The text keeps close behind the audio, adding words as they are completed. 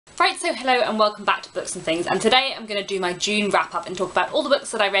Right, so hello and welcome back to Books and Things, and today I'm going to do my June wrap up and talk about all the books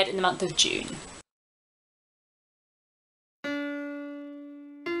that I read in the month of June.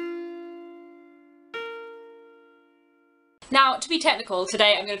 Now, to be technical,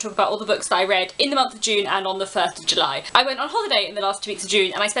 today I'm going to talk about all the books that I read in the month of June and on the 1st of July. I went on holiday in the last 2 weeks of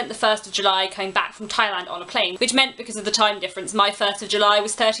June and I spent the 1st of July coming back from Thailand on a plane, which meant because of the time difference my 1st of July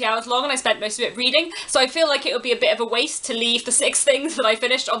was 30 hours long and I spent most of it reading, so I feel like it would be a bit of a waste to leave the 6 things that I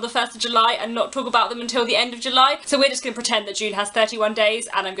finished on the 1st of July and not talk about them until the end of July. So we're just going to pretend that June has 31 days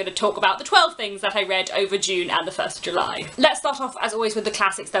and I'm going to talk about the 12 things that I read over June and the 1st of July. Let's start off as always with the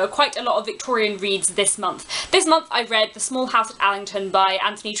classics. There were quite a lot of Victorian reads this month. This month I read The Small House at Allington by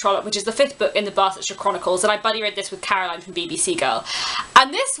Anthony Trollope, which is the 5th book in the Barsetshire Chronicles, and I buddy read this with Caroline from BBC Girl.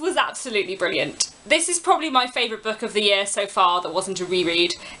 And this was absolutely brilliant. This is probably my favourite book of the year so far that wasn't a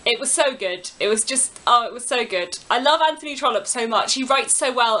reread. It was so good. It was just, oh, it was so good. I love Anthony Trollope so much. He writes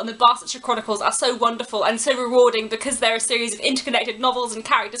so well and the Barsetshire Chronicles are so wonderful and so rewarding because they're a series of interconnected novels and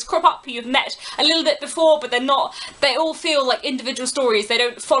characters crop up who you've met a little bit before, but they're not, they all feel like individual stories. They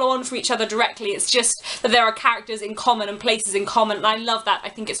don't follow on from each other directly. It's just that there are characters in common and places in common, and I love that. I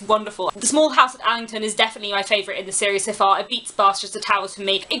think it's wonderful. The Small House at Allington is definitely my favourite in the series so far. It beats Barsetshire Towers for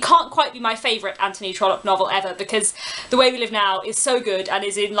me. It can't quite be my favourite Anthony Trollope novel ever because The Way We Live Now is so good and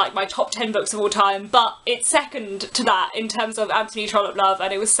is in like my top 10 books of all time, but it's second to that in terms of Anthony Trollope love,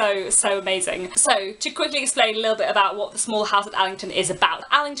 and it was so amazing. So to quickly explain a little bit about what The Small House at Allington is about.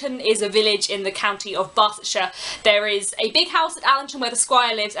 Allington is a village in the county of Barsetshire. There is a big house at Allington where the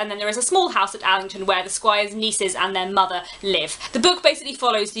squire lives, and then there is a small house at Allington where the squire's nieces and their mother live. The book basically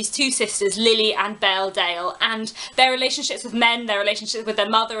follows these two sisters, Lily and Belle Dale, and their relationships with men, their relationships with their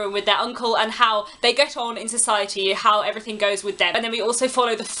mother and with their uncle, and how they get on in society, how everything goes with them. And then we also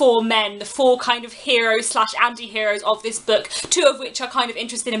follow the 4 men, the 4 kind of heroes slash anti-heroes of this book, 2 of which are kind of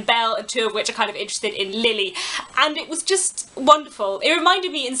interested in Belle and 2 of which are kind of interested in Lily. And it was just wonderful. It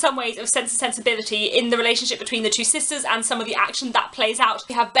reminded me in some ways of Sense and Sensibility in the relationship between the 2 sisters and some of the action that plays out.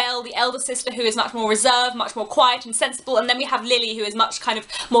 We have Belle, the elder sister, who is much more reserved, much more quiet and sensible, and then we have Lily, who is much kind of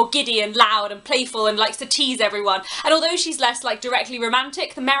more giddy and loud and playful and likes to tease everyone. And although she's less like directly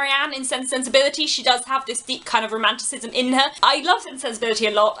romantic than Marianne in Sense and Sensibility, she does have this deep kind of romanticism in her. I love Sense and Sensibility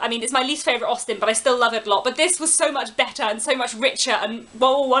a lot. I mean, it's my least favourite Austen, but I still love it a lot. But this was so much better and so much richer and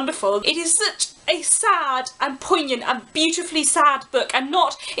more wonderful. It is such a sad and poignant and beautifully sad book, and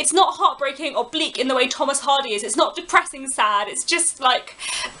it's not heartbreaking or bleak in the way Thomas Hardy is. It's not depressing sad, it's just like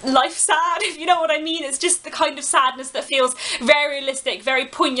life sad, if you know what I mean. It's just the kind of sadness that feels very realistic, very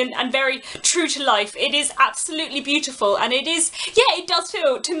poignant and very true to life. It is absolutely beautiful, and it is, yeah, it does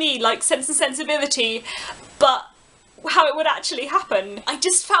feel to me like Sense and Sensibility, but how it would actually happen. I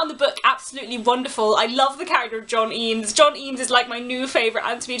just found the book absolutely wonderful. I love the character of John Eames. John Eames is like my new favourite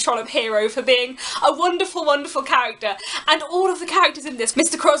Anthony Trollope hero for being a wonderful, wonderful character. And all of the characters in this,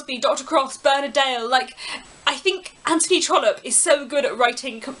 Mr. Crosby, Dr. Crofts, Bernard Dale, like, I think Anthony Trollope is so good at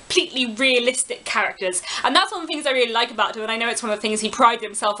writing completely realistic characters, and that's one of the things I really like about him, and I know it's one of the things he prides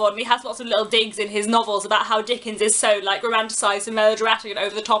himself on. He has lots of little digs in his novels about how Dickens is so like romanticised and melodramatic and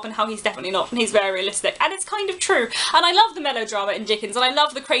over the top, and how he's definitely not, and he's very realistic, and it's kind of true. And I love the melodrama in Dickens, and I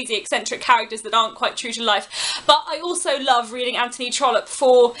love the crazy eccentric characters that aren't quite true to life, but I also love reading Anthony Trollope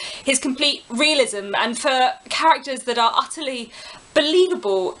for his complete realism and for characters that are utterly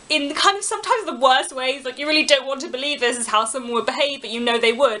believable in kind of sometimes the worst ways. Like, you really don't want to believe this is how someone would behave, but you know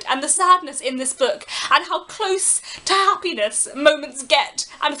they would. And the sadness in this book and how close to happiness moments get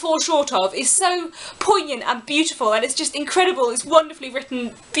and fall short of is so poignant and beautiful, and it's just incredible. It's wonderfully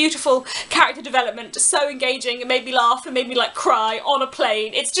written, beautiful character development, so engaging. It made me laugh, it made me like cry on a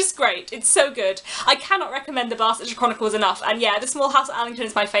plane. It's just great. It's so good. I cannot recommend the Barsetshire Chronicles enough, and yeah, The Small House at Allington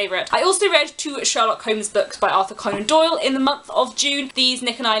is my favourite. I also read 2 Sherlock Holmes books by Arthur Conan Doyle in the month of June. These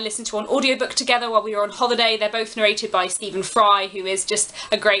Nick and I listened to on audiobook together while we were on holiday. They're both narrated by Stephen Fry, who is just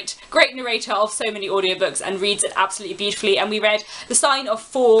a great narrator of so many audiobooks and reads it absolutely beautifully. And we read The Sign of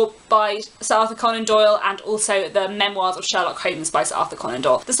 4 by Sir Arthur Conan Doyle and also the Memoirs of Sherlock Holmes by Sir Arthur Conan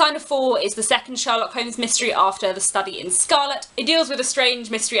Doyle. The Sign of 4 is the second Sherlock Holmes mystery after The Study in Scarlet. It deals with a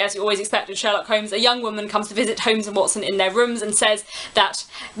strange mystery, as you always expect in Sherlock Holmes. A young woman comes to visit Holmes and Watson in their rooms and says that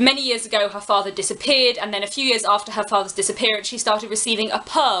many years ago her father disappeared, and then a few years after her father's disappearance she started started receiving a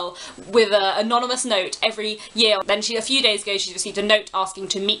pearl with an anonymous note every year. Then a few days ago she received a note asking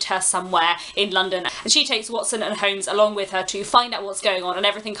to meet her somewhere in London, and she takes Watson and Holmes along with her to find out what's going on, and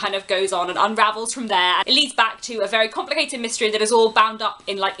everything kind of goes on and unravels from there. It leads back to a very complicated mystery that is all bound up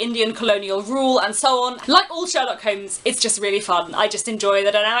in like Indian colonial rule and so on. Like all Sherlock Holmes, it's just really fun. I just enjoy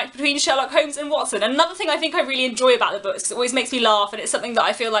the dynamic between Sherlock Holmes and Watson. And another thing I think I really enjoy about the books, because it always makes me laugh, and it's something that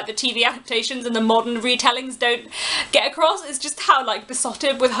I feel like the TV adaptations and the modern retellings don't get across, is just how like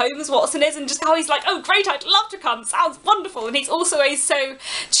besotted with Holmes Watson is, and just how he's like, oh great, I'd love to come, sounds wonderful, and he's also so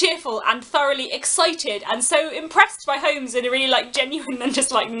cheerful and thoroughly excited and so impressed by Holmes in a really like genuine and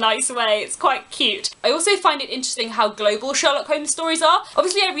just like nice way. It's quite cute. I also find it interesting how global Sherlock Holmes stories are.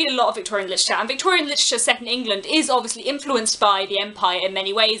 Obviously I read a lot of Victorian literature, and Victorian literature set in England is obviously influenced by the Empire in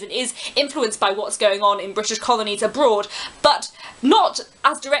many ways, and is influenced by what's going on in British colonies abroad, but not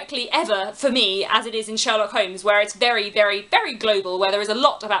as directly ever for me as it is in Sherlock Holmes, where it's very, very, very global, where there is a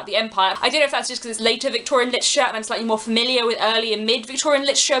lot about the Empire. I don't know if that's just because it's later Victorian literature and I'm slightly more familiar with early and mid-Victorian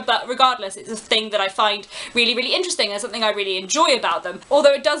literature, but regardless, it's a thing that I find really, really interesting and something I really enjoy about them,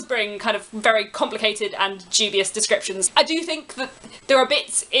 although it does bring kind of very complicated and dubious descriptions. I do think that there are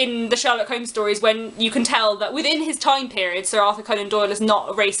bits in the Sherlock Holmes stories when you can tell that within his time period, Sir Arthur Conan Doyle is not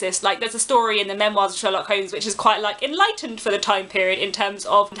a racist. Like, there's a story in the memoirs of Sherlock Holmes which is quite like enlightened for the time period in terms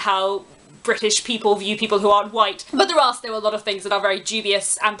of how British people view people who aren't white, but there are still a lot of things that are very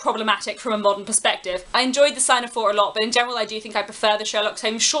dubious and problematic from a modern perspective. I enjoyed The Sign of Four a lot, but in general I do think I prefer the Sherlock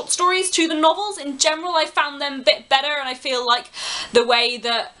Holmes short stories to the novels. In general I found them a bit better, and I feel like the way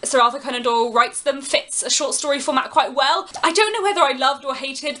that Sir Arthur Conan Doyle writes them fits a short story format quite well. I don't know whether I loved or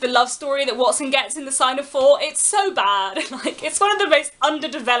hated the love story that Watson gets in The Sign of Four. It's so bad. Like, it's one of the most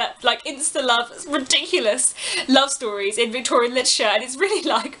underdeveloped, like insta-love, ridiculous love stories in Victorian literature, and it's really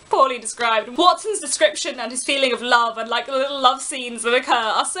like poorly described. Watson's description and his feeling of love and like the little love scenes that occur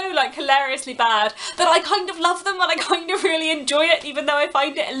are so like hilariously bad that I kind of love them, and I kind of really enjoy it, even though I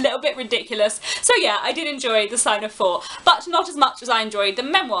find it a little bit ridiculous. So yeah, I did enjoy The Sign of Four, but not as much as I enjoyed the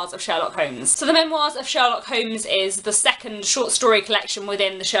memoirs of Sherlock Holmes. So the memoirs of Sherlock Holmes is the second short story collection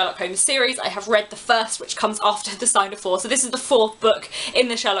within the Sherlock Holmes series. I have read the first, which comes after The Sign of Four, so this is the fourth book in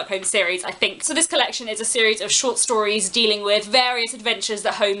the Sherlock Holmes series, I think. So this collection is a series of short stories dealing with various adventures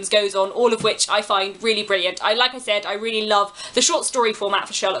that Holmes goes on, all of which I find really brilliant. Like I said, I really love the short story format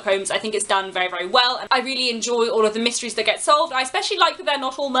for Sherlock Holmes. I think it's done very, very well, and I really enjoy all of the mysteries that get solved. I especially like that they're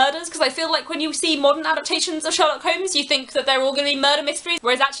not all murders, because I feel like when you see modern adaptations of Sherlock Holmes, you think that they're all going to be murder mysteries,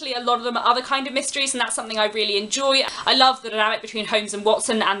 whereas actually a lot of them are other kind of mysteries, and that's something I really enjoy. I love the dynamic between Holmes and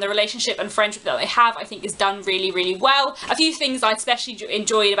Watson, and the relationship and friendship that they have, I think is done really, really well. A few things I especially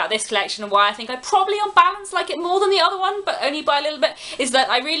enjoyed about this collection, and why I think I probably on balance like it more than the other one, but only by a little bit, is that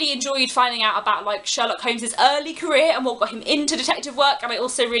I really enjoyed finding out about like Sherlock Holmes's early career and what got him into detective work, and I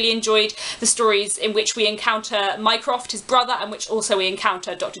also really enjoyed the stories in which we encounter Mycroft, his brother, and which also we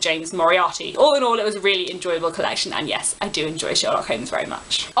encounter Dr. James Moriarty. All in all, it was a really enjoyable collection, and yes, I do enjoy Sherlock Holmes very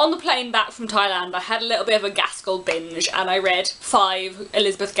much. On the plane back from Thailand, I had a little bit of a Gaskell binge, and I read 5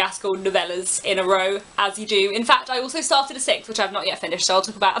 Elizabeth Gaskell novellas in a row, as you do. In fact, I also started a 6th, which I've not yet finished, so I'll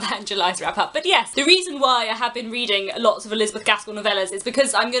talk about that in July's wrap up. But yes, the reason why I have been reading lots of Elizabeth Gaskell novellas is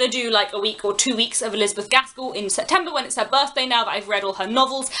because I'm going to do like a week or 2 weeks of Elizabeth Gaskell in September, when it's her birthday, now that I've read all her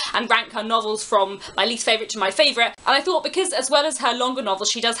novels, and rank her novels from my least favourite to my favourite. And I thought, because as well as her longer novels,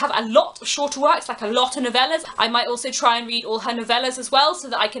 she does have a lot of shorter works, like a lot of novellas, I might also try and read all her novellas as well, so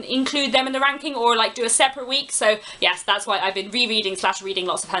that I can include them in the ranking, or like do a separate week. So yes, that's why I've been rereading / reading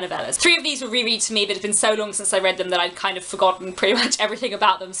lots of her novellas. 3 of these were rereads for me, but it's been so long since I read them that I'd kind of forgotten pretty much everything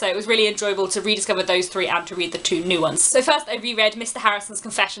about them, so it was really enjoyable to rediscover those 3 and to read the 2 new ones. So first I reread Mr. Harrison's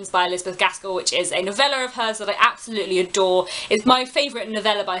Confessions by Elizabeth Gaskell, which is a novella of hers that I absolutely adore. It's my favourite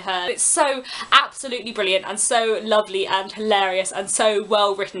novella by her. It's so absolutely brilliant and so lovely and hilarious and so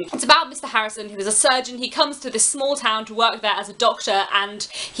well written. It's about Mr. Harrison, who is a surgeon. He comes to this small town to work there as a doctor, and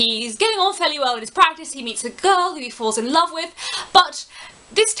he's getting on fairly well in his practice. He meets a girl who he falls in love with, but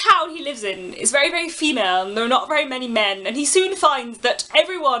this town he lives in is very, very female, and there are not very many men, and he soon finds that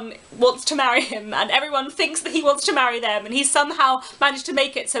everyone wants to marry him, and everyone thinks that he wants to marry them, and he's somehow managed to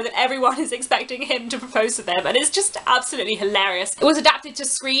make it so that everyone is expecting him to propose to them, and it's just absolutely hilarious. It was adapted to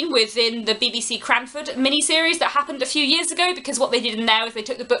screen within the BBC Cranford miniseries that happened a few years ago, because what they did in there is they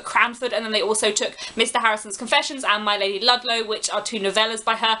took the book Cranford, and then they also took Mr. Harrison's Confessions and My Lady Ludlow, which are 2 novellas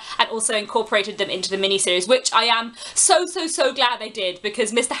by her, and also incorporated them into the miniseries, which I am so glad they did, because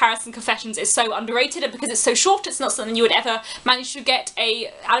because Mr. Harrison's Confessions is so underrated, and because it's so short, it's not something you would ever manage to get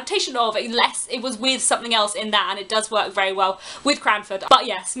a adaptation of unless it was with something else in that, and it does work very well with Cranford. But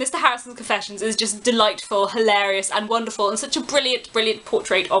yes, Mr. Harrison's Confessions is just delightful, hilarious and wonderful, and such a brilliant, brilliant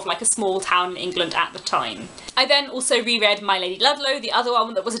portrait of like a small town in England at the time. I then also reread My Lady Ludlow, the other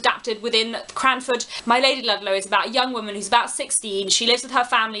one that was adapted within Cranford. My Lady Ludlow is about a young woman who's about 16. She lives with her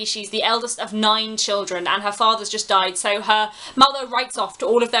family. She's the eldest of 9 children, and her father's just died, so her mother writes off to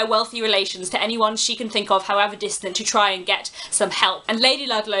all of their wealthy relations, to anyone she can think of, however distant, to try and get some help. And Lady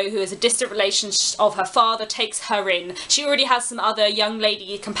Ludlow, who is a distant relation of her father, takes her in. She already has some other young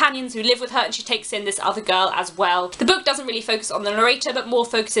lady companions who live with her, and she takes in this other girl as well. The book doesn't really focus on the narrator, but more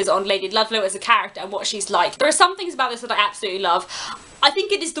focuses on Lady Ludlow as a character and what she's like. There are some things about this that I absolutely love. I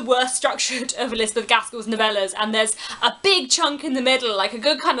think it is the worst structured of Elizabeth Gaskell's novellas, and there's a big chunk in the middle, like a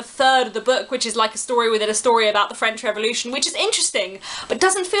good kind of third of the book, which is like a story within a story about the French Revolution, which is interesting, but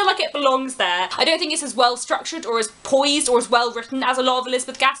doesn't feel like it belongs there. I don't think it's as well structured or as poised or as well written as a lot of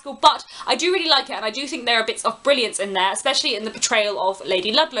Elizabeth Gaskell, but I do really like it, and I do think there are bits of brilliance in there, especially in the portrayal of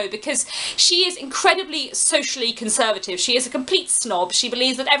Lady Ludlow, because she is incredibly socially conservative. She is a complete snob. She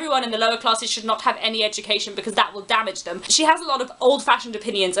believes that everyone in the lower classes should not have any education because that will damage them. She has a lot of old-fashioned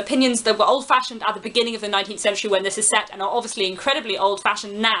opinions that were old-fashioned at the beginning of the 19th century when this is set, and are obviously incredibly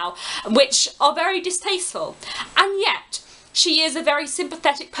old-fashioned now, which are very distasteful. And yet, she is a very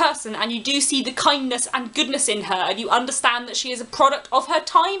sympathetic person, and you do see the kindness and goodness in her, and you understand that she is a product of her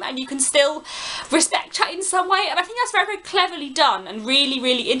time, and you can still respect her in some way, and I think that's very, very cleverly done, and really,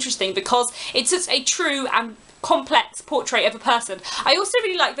 really interesting, because it's just a true and complex portrait of a person. I also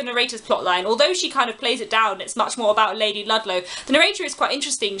really like the narrator's plotline. Although she kind of plays it down, it's much more about Lady Ludlow. The narrator is quite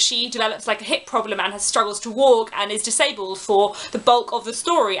interesting. She develops like a hip problem and has struggles to walk and is disabled for the bulk of the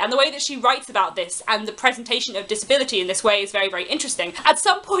story, and the way that she writes about this and the presentation of disability in this way is very, very interesting. At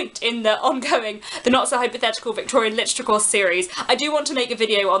some point in the ongoing, the Not So Hypothetical Victorian Literature Course series, I do want to make a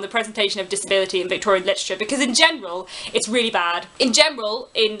video on the presentation of disability in Victorian literature, because in general it's really bad. In general,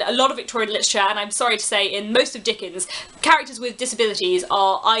 in a lot of Victorian literature, and I'm sorry to say in most of Dickens, characters with disabilities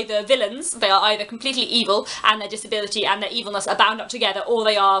are either villains, they are either completely evil and their disability and their evilness are bound up together, or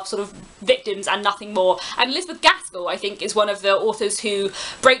they are sort of victims and nothing more. And Elizabeth Gaskell, I think, is one of the authors who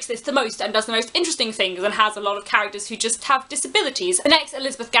breaks this the most and does the most interesting things and has a lot of characters who just have disabilities. The next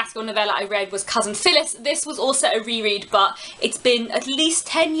Elizabeth Gaskell novella I read was Cousin Phyllis. This was also a reread, but it's been at least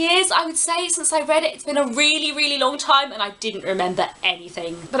 10 years, I would say, since I read it. It's been a really, really long time and I didn't remember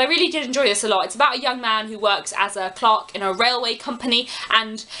anything. But I really did enjoy this a lot. It's about a young man who works as a clerk in a railway company,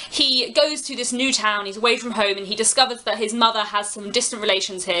 and he goes to this new town, he's away from home, and he discovers that his mother has some distant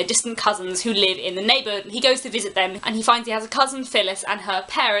relations here, distant cousins who live in the neighbourhood. He goes to visit them and he finds he has a cousin, Phyllis, and her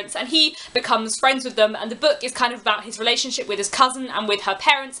parents, and he becomes friends with them, and the book is kind of about his relationship with his cousin and with her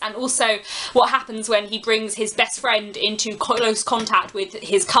parents, and also what happens when he brings his best friend into close contact with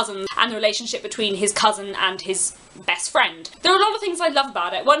his cousin and the relationship between his cousin and his best friend. There are a lot of things I love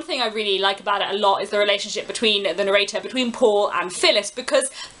about it. One thing I really like about it a lot is the relationship between the narrator, between Paul and Phyllis, because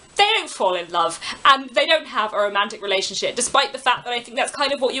they don't fall in love and they don't have a romantic relationship, despite the fact that I think that's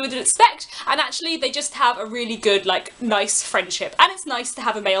kind of what you would expect, and actually they just have a really good, like, nice friendship. And it's nice to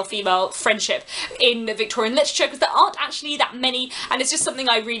have a male-female friendship in Victorian literature because there aren't actually that many, and it's just something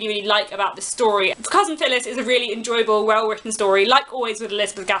I really, really like about this story. Cousin Phyllis is a really enjoyable, well-written story. Like always with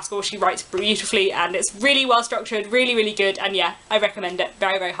Elizabeth Gaskell, she writes beautifully and it's really well structured, really, really good, and yeah, I recommend it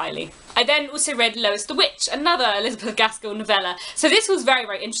very, very highly. I then also read Lois the Witch, another Elizabeth Gaskell novella. So this was very,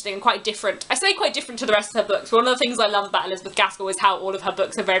 very interesting and quite different. I say quite different to the rest of her books, but one of the things I love about Elizabeth Gaskell is how all of her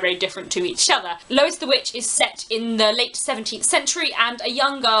books are very, very different to each other. Lois the Witch is set in the late 17th century, and a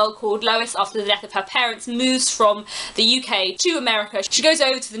young girl called Lois, after the death of her parents, moves from the UK to America. She goes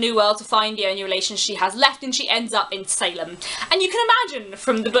over to the New World to find the only relations she has left, and she ends up in Salem. And you can imagine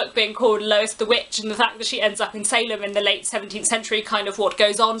from the book being called Lois the Witch and the fact that she ends up in Salem in the late 17th century, kind of what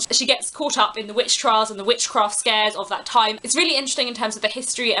goes on. She gets caught up in the witch trials and the witchcraft scares of that time. It's really interesting in terms of the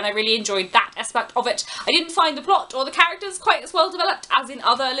history, and I really enjoyed that aspect of it. I didn't find the plot or the characters quite as well developed as in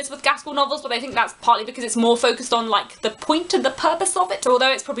other Elizabeth Gaskell novels, but I think that's partly because it's more focused on like the point and the purpose of it. So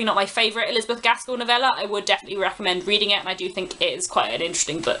although it's probably not my favourite Elizabeth Gaskell novella, I would definitely recommend reading it, and I do think it is quite an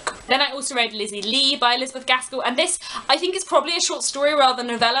interesting book. Then I also read Lizzie Lee by Elizabeth Gaskell, and this I think is probably a short story rather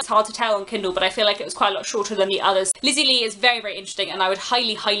than a novella. It's hard to tell on Kindle, but I feel like it was quite a lot shorter than the others. Lizzie Lee is very, very interesting, and I would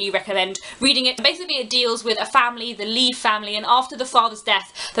highly, highly recommend recommend reading it. Basically it deals with a family, the Lee family, and after the father's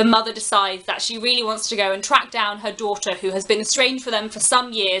death the mother decides that she really wants to go and track down her daughter, who has been estranged from them for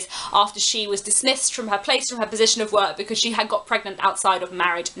some years after she was dismissed from her place, from her position of work, because she had got pregnant outside of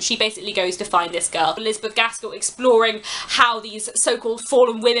marriage, and she basically goes to find this girl. Elizabeth Gaskell exploring how these so-called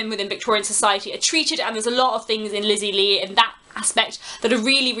fallen women within Victorian society are treated, and there's a lot of things in Lizzie Lee in that aspect that are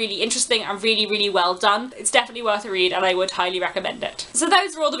really, really interesting and really, really well done. It's definitely worth a read and I would highly recommend it. So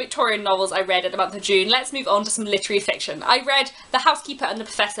those are all the Victorian novels I read in the month of June. Let's move on to some literary fiction. I read The Housekeeper and the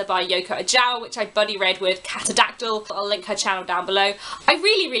Professor by Yoko Ojawa, which I buddy read with Catadactyl. I'll link her channel down below. I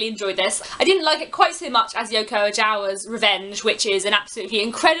really, really enjoyed this. I didn't like it quite so much as Yoko Ojawa's Revenge, which is an absolutely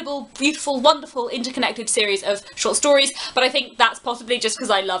incredible, beautiful, wonderful, interconnected series of short stories, but I think that's possibly just because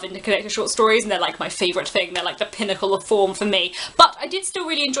I love interconnected short stories and they're like my favourite thing. They're like the pinnacle of form for me. But I did still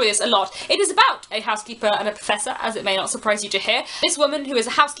really enjoy this a lot. It is about a housekeeper and a professor, as it may not surprise you to hear. This woman, who is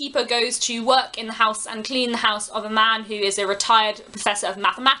a housekeeper, goes to work in the house and clean the house of a man who is a retired professor of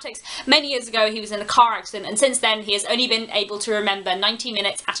mathematics. Many years ago he was in a car accident, and since then he has only been able to remember 90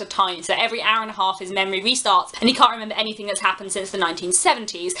 minutes at a time. So every hour and a half his memory restarts and he can't remember anything that's happened since the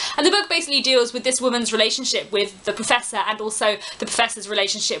 1970s. And the book basically deals with this woman's relationship with the professor, and also the professor's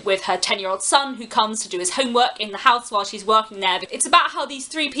relationship with her 10-year-old son, who comes to do his homework in the house while she's working there. It's about how these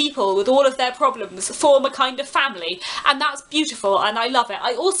three people, with all of their problems, form a kind of family, and that's beautiful and I love it.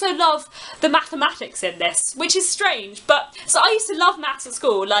 I also love the mathematics in this, which is strange, but so I used to love maths at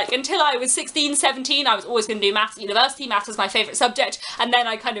school. Like until I was 16, 17, I was always going to do maths at university. Maths was my favourite subject, and then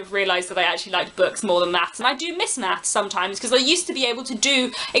I kind of realised that I actually liked books more than maths, and I do miss maths sometimes because I used to be able to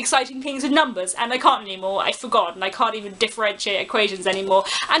do exciting things with numbers and I can't anymore. I forgot, and I can't even differentiate equations anymore,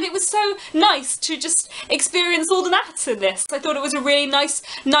 and it was so nice to just experience all the maths in this. I thought it was a really nice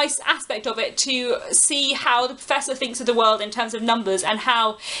aspect of it to see how the professor thinks of the world in terms of numbers, and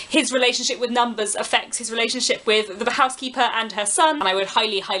how his relationship with numbers affects his relationship with the housekeeper and her son, and I would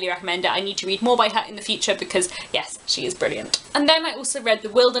highly recommend it. I need to read more by her in the future because yes, she is brilliant. And then I also read The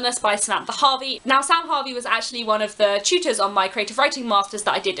Wilderness by Samantha Harvey. Now Sam Harvey was actually one of the tutors on my creative writing masters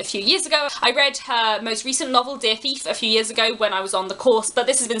that I did a few years ago. I read her most recent novel, Dear Thief, a few years ago when I was on the course, but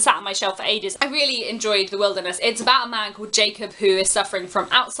this has been sat on my shelf for ages. I really enjoyed The Wilderness. It's about a man called Jacob who is suffering from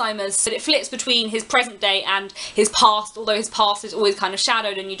Alzheimer's, but it flips between his present day and his past, although his past is always kind of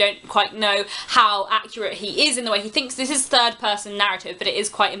shadowed and you don't quite know how accurate he is in the way he thinks. This is third person narrative, but it is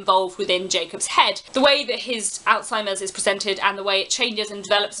quite involved within Jacob's head. The way that his Alzheimer's is presented and the way it changes and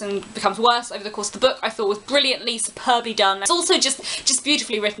develops and becomes worse over the course of the book I thought was brilliantly, superbly done. It's also just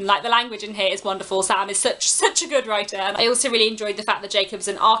beautifully written. Like the language in here is wonderful. Sam is such a good writer, and I also really enjoyed the fact that Jacob's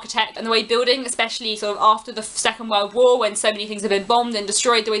an architect, and the way building, especially sort of after the Second World War when so many things have been bombed and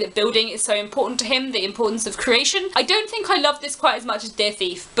destroyed, the way that building is so important to him, the importance of creation. I don't think I love this quite as much as Dear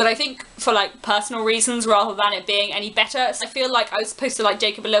Thief, but I think for like personal reasons rather than it being any better, I feel like I was supposed to like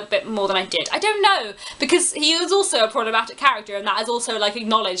Jacob a little bit more than I did. I don't know, because he is also a problematic character and that is also like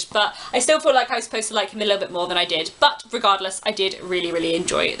acknowledged, but I still feel like I was supposed to like him a little bit more than I did. But regardless, I did really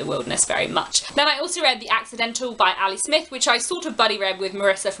enjoy The Wilderness very much. Then I also read The Accidental by Ali Smith, which I sort of buddy read with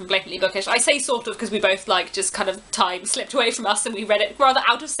Marissa from Blatantly Bookish. I say sort of because we both like just kind of time slipped away from us and we read it rather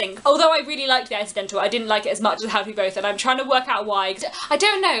out of sync. Although I really liked The Accidental, I didn't like it as much as How to Be Both, and I'm trying to work out why. I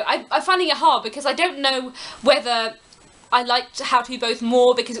don't know, I'm finding it hard because I don't know whether I liked How to Be Both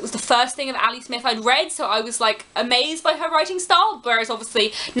more because it was the first thing of Ali Smith I'd read, so I was like amazed by her writing style, whereas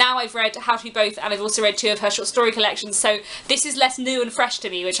obviously now I've read How to Be Both and I've also read 2 of her short story collections, so this is less new and fresh to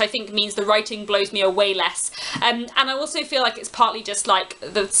me, which I think means the writing blows me away less. And I also feel like it's partly just like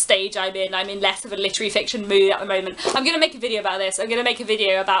the stage I'm in less of a literary fiction mood at the moment. I'm going to make a video about this. I'm going to make a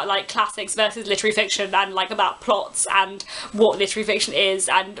video about like classics versus literary fiction, and like about plots and what literary fiction is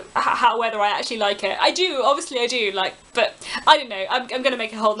and how whether I actually like it. I do, obviously I do, like, but I don't know, I'm going to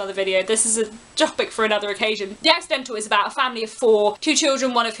make a whole nother video. This is a topic for another occasion. The Accidental is about a family of 4, 2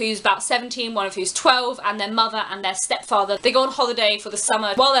 children, one of who's about 17, one of who's 12, and their mother and their stepfather. They go on holiday for the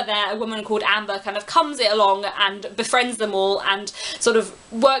summer. While they're there, a woman called Amber kind of comes along and befriends them all and sort of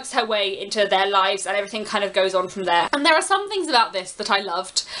works her way into their lives, and everything kind of goes on from there. And there are some things about this that I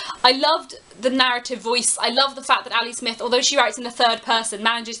loved. I loved the narrative voice. I love the fact that Ali Smith, although she writes in the third person,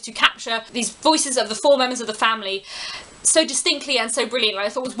 manages to capture these voices of the 4 members of the family so distinctly and so brilliant. I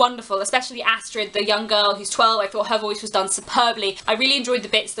thought it was wonderful, especially Astrid, the young girl who's 12. I thought her voice was done superbly. I really enjoyed the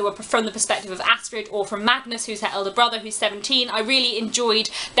bits that were from the perspective of Astrid or from Magnus, who's her elder brother, who's 17. I really enjoyed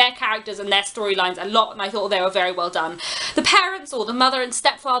their characters and their storylines a lot, and I thought they were very well done. The parents, or the mother and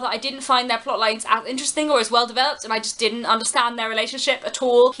stepfather, I didn't find their plot lines as interesting or as well developed, and I just didn't understand their relationship at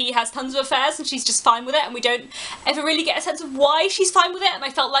all. He has tons of affairs and she's just fine with it, and we don't ever really get a sense of why she's fine with it, and I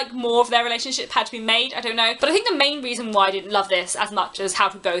felt like more of their relationship had to be made. I don't know. But I think the main reason why I didn't love this as much as How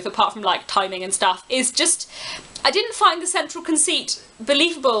to Both, apart from like timing and stuff, is just I didn't find the central conceit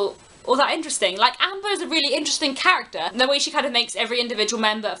believable or that interesting. Like, Amber is a really interesting character, and the way she kind of makes every individual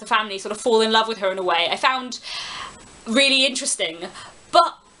member of the family sort of fall in love with her in a way, I found really interesting,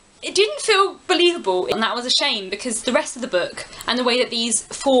 but it didn't feel believable, and that was a shame, because the rest of the book and the way that these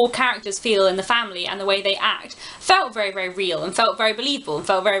 4 characters feel in the family and the way they act felt very, very real and felt very believable and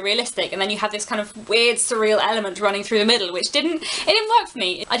felt very realistic. And then you have this kind of weird surreal element running through the middle, which didn't work for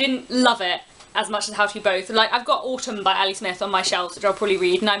me. I didn't love it as much as How to Both. Like, I've got Autumn by Ali Smith on my shelves, which I'll probably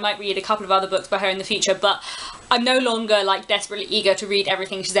read, and I might read a couple of other books by her in the future, but I'm no longer like desperately eager to read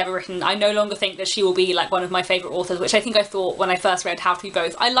everything she's ever written. I no longer think that she will be like one of my favourite authors, which I think I thought when I first read How to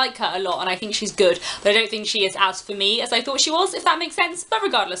Both. I like her a lot and I think she's good, but I don't think she is as for me as I thought she was, if that makes sense. But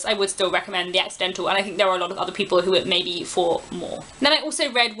regardless, I would still recommend The Accidental, and I think there are a lot of other people who it may be for more. Then I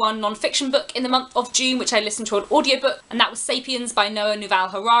also read one non-fiction book in the month of June, which I listened to an audiobook, and that was Sapiens by Noah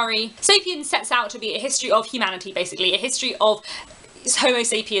Yuval Harari. Sapiens sets out to be a history of humanity, basically, a history of Homo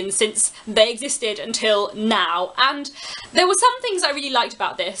sapiens since they existed until now, and there were some things I really liked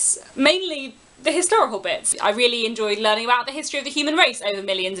about this, mainly the historical bits. I really enjoyed learning about the history of the human race over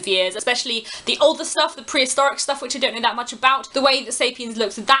millions of years, especially the older stuff, the prehistoric stuff, which I don't know that much about, the way that Sapiens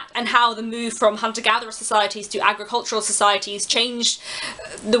looked at that, and how the move from hunter-gatherer societies to agricultural societies changed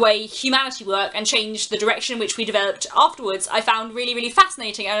the way humanity worked and changed the direction in which we developed afterwards. I found really, really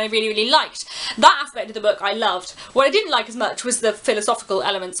fascinating, and I really, really liked. That aspect of the book I loved. What I didn't like as much was the philosophical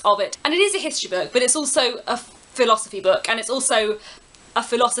elements of it. And it is a history book, but it's also a philosophy book, and it's also a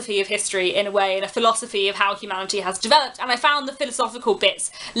philosophy of history in a way, and a philosophy of how humanity has developed, and I found the philosophical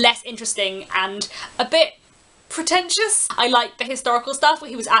bits less interesting and a bit pretentious. I liked the historical stuff where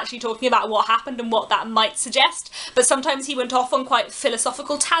he was actually talking about what happened and what that might suggest, but sometimes he went off on quite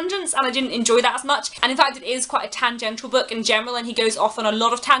philosophical tangents and I didn't enjoy that as much. And in fact it is quite a tangential book in general, and he goes off on a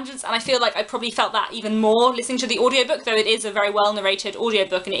lot of tangents, and I feel like I probably felt that even more listening to the audiobook, though it is a very well narrated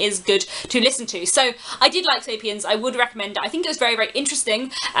audiobook and it is good to listen to. So I did like Sapiens, I would recommend it. I think it was very, very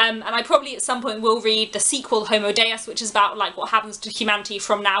interesting, and I probably at some point will read the sequel, Homo Deus, which is about like what happens to humanity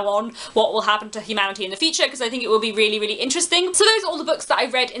from now on, what will happen to humanity in the future, because I think it will be really, really interesting. So those are all the books that I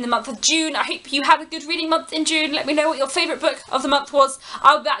read in the month of June. I hope you had a good reading month in June. Let me know what your favourite book of the month was.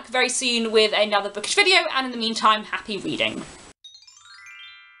 I'll be back very soon with another bookish video, and in the meantime, happy reading.